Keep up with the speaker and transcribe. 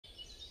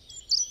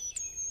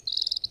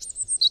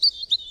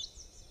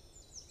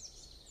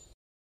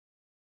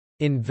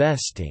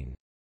Investing.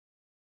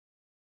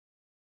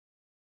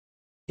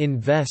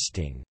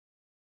 Investing.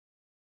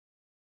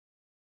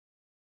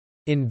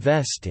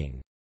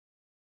 Investing.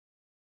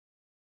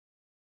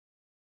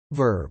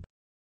 Verb.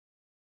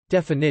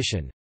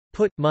 Definition: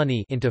 put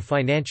money into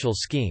financial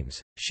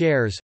schemes,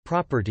 shares,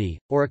 property,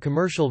 or a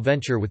commercial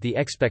venture with the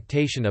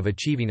expectation of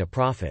achieving a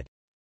profit.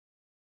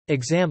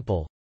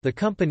 Example: the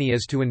company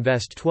is to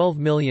invest £12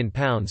 million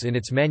in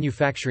its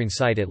manufacturing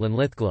site at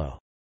Linlithglow.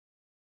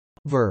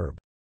 Verb.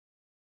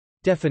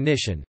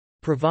 Definition: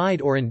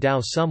 provide or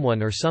endow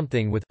someone or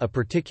something with a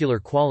particular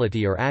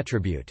quality or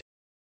attribute.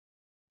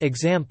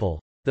 Example: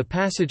 the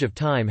passage of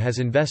time has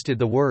invested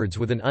the words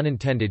with an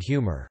unintended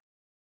humor.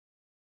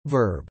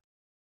 Verb.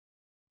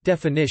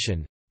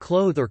 Definition: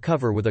 clothe or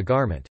cover with a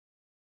garment.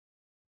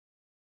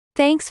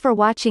 Thanks for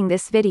watching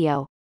this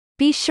video.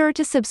 Be sure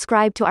to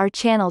subscribe to our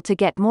channel to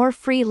get more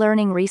free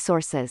learning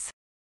resources.